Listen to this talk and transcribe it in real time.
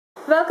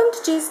Welcome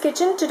to Cheese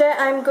Kitchen. Today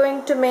I am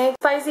going to make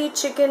spicy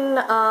chicken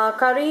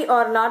curry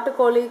or Nattu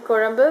Kozhi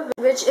Kuzhambu,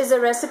 which is a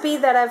recipe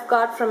that I've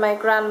got from my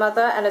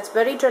grandmother, and it's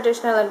very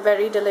traditional and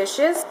very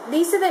delicious.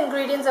 These are the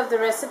ingredients of the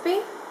recipe.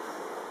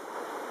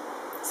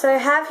 So I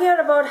have here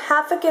about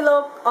half a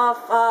kilo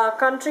of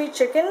country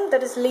chicken,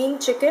 that is lean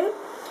chicken,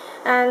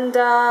 and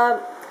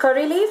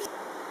curry leaves.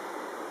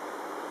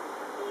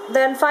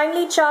 Then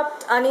finely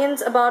chopped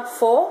onions, about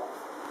 4,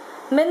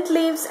 mint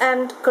leaves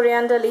and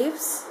coriander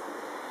leaves,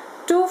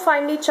 2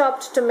 finely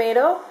chopped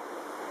tomato,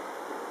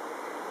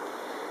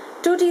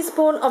 2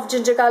 teaspoons of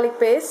ginger garlic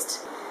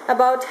paste,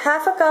 about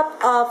half a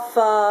cup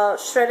of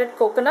shredded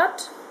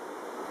coconut,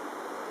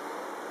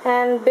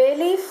 and bay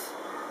leaf,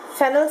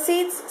 fennel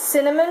seeds,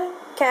 cinnamon,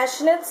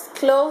 cashew nuts,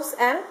 cloves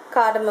and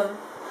cardamom.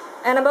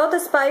 And about the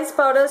spice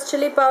powders: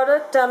 chili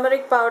powder,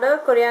 turmeric powder,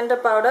 coriander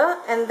powder,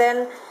 and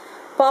then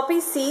poppy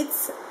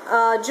seeds,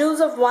 juice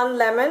of 1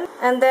 lemon,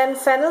 and then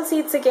fennel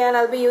seeds again.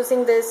 I'll be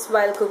using this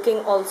while cooking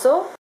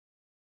also.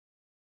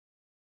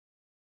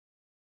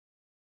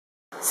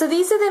 So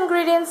these are the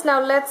ingredients. Now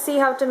let's see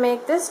how to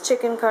make this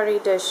chicken curry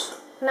dish.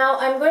 Now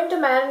I'm going to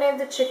marinate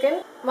the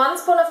chicken. 1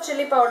 spoon of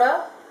chili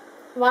powder,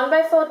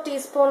 1/4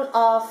 teaspoon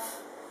of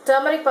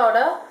turmeric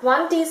powder,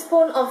 1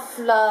 teaspoon of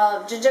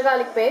ginger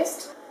garlic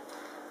paste,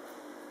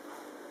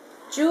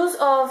 juice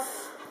of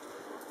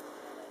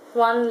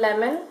 1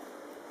 lemon,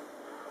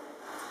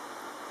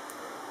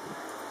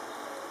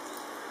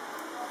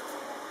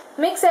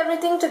 mix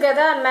everything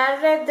together and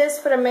marinate this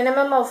for a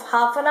minimum of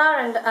half an hour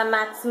and a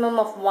maximum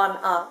of 1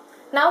 hour.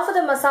 Now for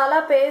the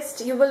masala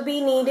paste, you will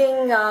be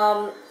needing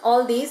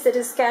all these, that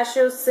is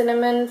cashews,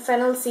 cinnamon,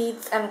 fennel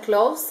seeds and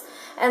cloves,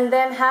 and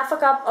then half a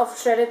cup of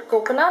shredded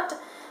coconut,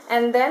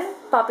 and then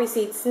poppy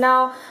seeds.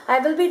 Now I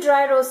will be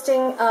dry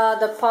roasting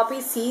the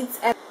poppy seeds,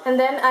 and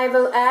then I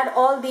will add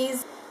all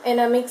these in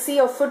a mixie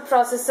or food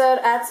processor,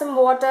 add some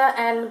water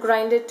and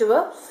grind it to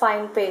a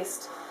fine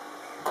paste.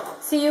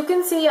 So you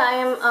can see I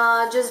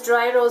am just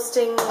dry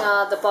roasting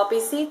the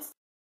poppy seeds.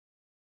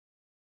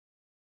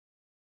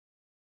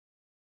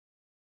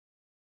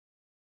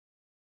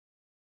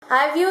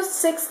 I've used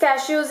 6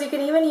 cashews. You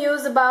can even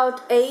use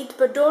about 8,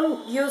 but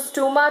don't use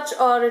too much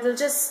or it'll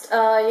just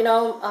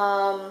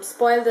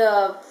spoil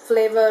the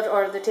flavor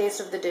or the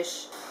taste of the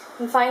dish.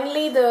 And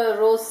finally the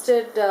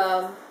roasted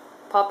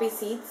poppy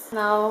seeds.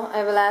 Now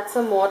I will add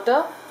some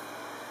water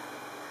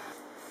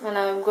and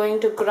I'm going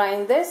to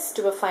grind this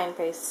to a fine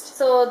paste.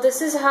 So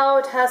this is how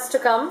it has to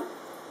come,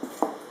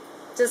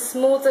 just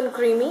smooth and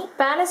creamy.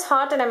 Pan is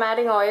hot and I'm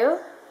adding oil.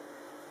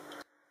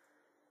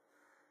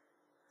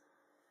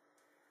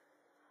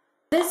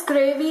 This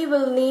gravy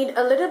will need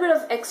a little bit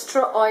of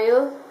extra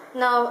oil.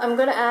 Now I'm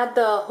going to add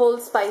the whole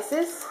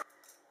spices,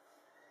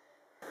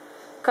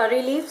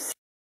 curry leaves.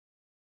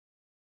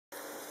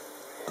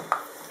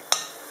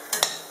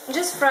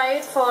 Just fry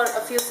it for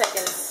a few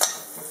seconds.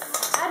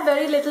 Add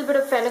very little bit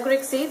of fennel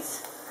seeds.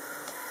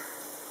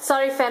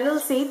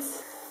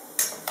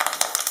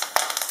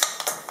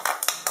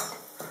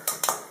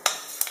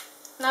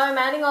 Now I'm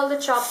adding all the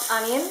chopped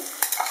onion.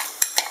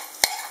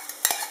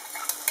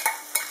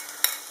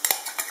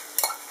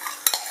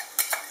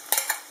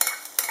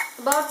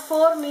 About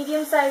 4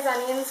 medium-sized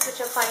onions which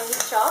are finely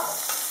chopped.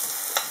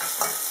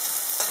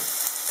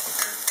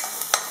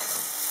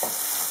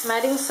 I'm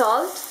adding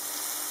salt.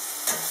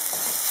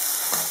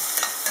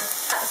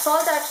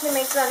 Salt actually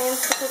makes the onions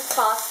to cook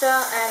faster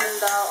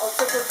and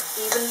also cook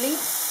evenly.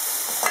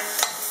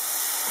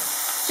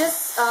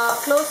 Just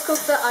close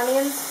cook the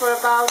onions for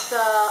about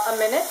a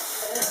minute.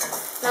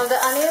 Now the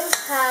onions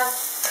have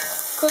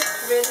cooked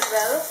really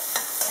well.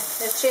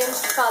 They've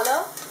changed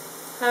color.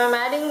 Now I'm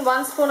adding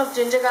 1 spoon of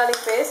ginger garlic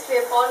paste. We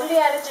have already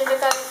added ginger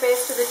garlic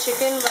paste to the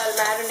chicken while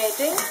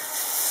marinating.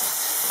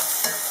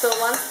 So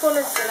 1 spoon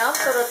is enough.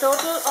 So a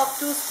total of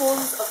 2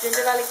 spoons of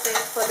ginger garlic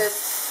paste for this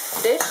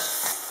dish.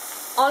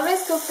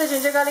 Always cook the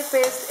ginger garlic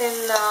paste in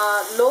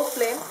low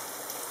flame.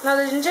 Now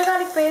the ginger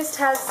garlic paste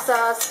has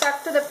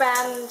stuck to the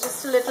pan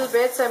just a little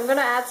bit, so I'm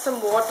going to add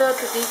some water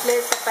to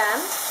deglaze the pan.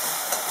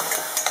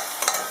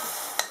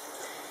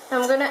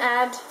 I'm going to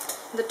add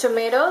the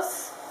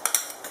tomatoes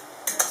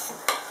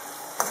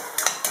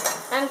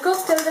and cook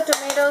till the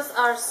tomatoes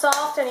are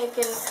soft, and you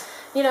can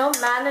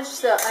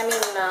manage the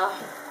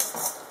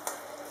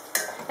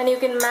and you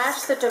can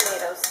mash the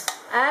tomatoes.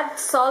 Add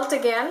salt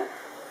again.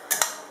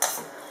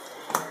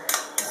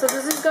 So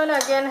this is going to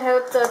again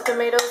help the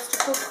tomatoes to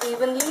cook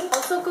evenly.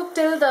 Also cook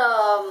till the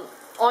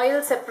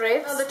oil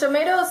separates. Now the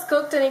tomato is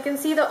cooked and you can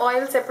see the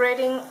oil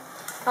separating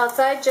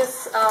outside.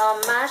 Just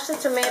mash the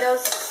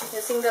tomatoes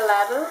using the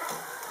ladle.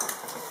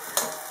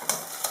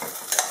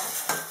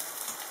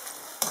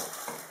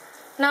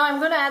 Now I'm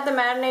going to add the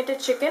marinated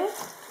chicken.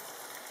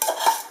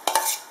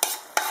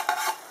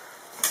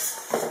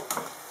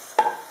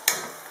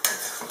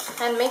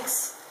 And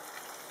mix.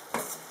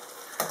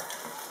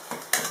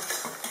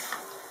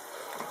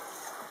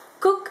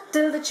 Cook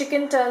till the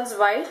chicken turns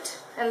white,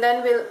 and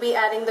then we'll be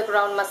adding the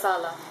ground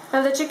masala.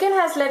 Now the chicken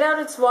has let out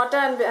its water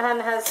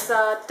and has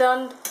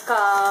turned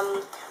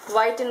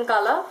white in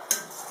color.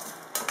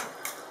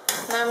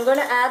 Now I'm going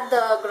to add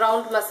the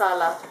ground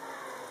masala.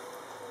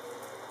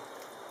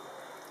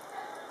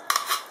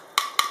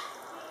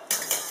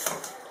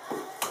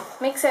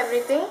 Mix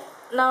everything.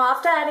 Now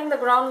after adding the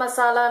ground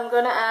masala, I'm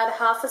going to add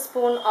half a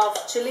spoon of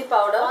chili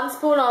powder, 1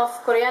 spoon of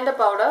coriander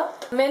powder,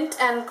 mint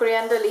and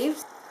coriander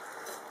leaves.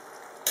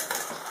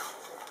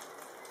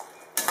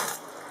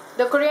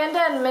 The coriander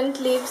and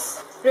mint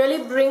leaves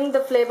really bring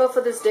the flavor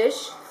for this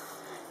dish.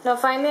 Now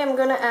finally I'm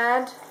going to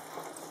add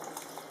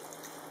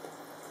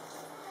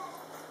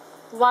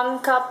 1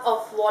 cup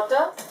of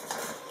water.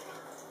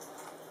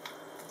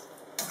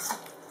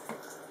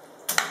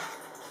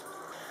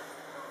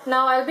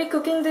 Now I'll be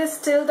cooking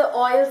this till the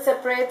oil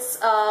separates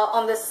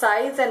on the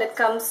sides and it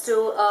comes to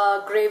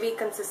a gravy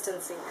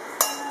consistency.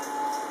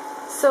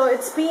 So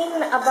it's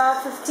been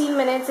about 15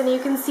 minutes and you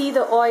can see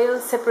the oil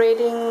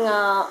separating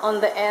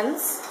on the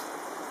ends.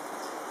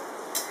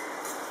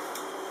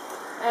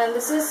 And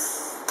this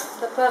is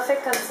the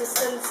perfect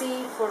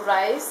consistency for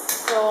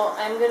rice. So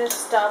I'm going to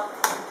stop.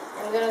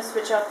 I'm going to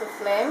switch off the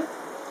flame.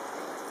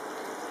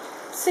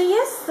 So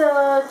yes,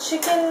 the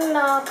chicken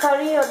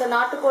curry or the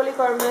Nattu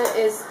Kozhi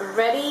is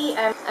ready.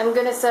 I'm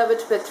going to serve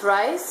it with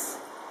rice.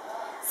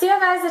 So yeah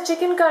guys, the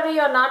chicken curry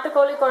or Nattu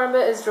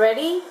Kozhi is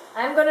ready.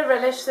 I'm going to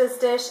relish this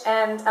dish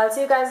and I'll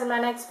see you guys in my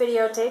next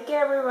video. Take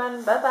care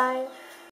everyone. Bye bye.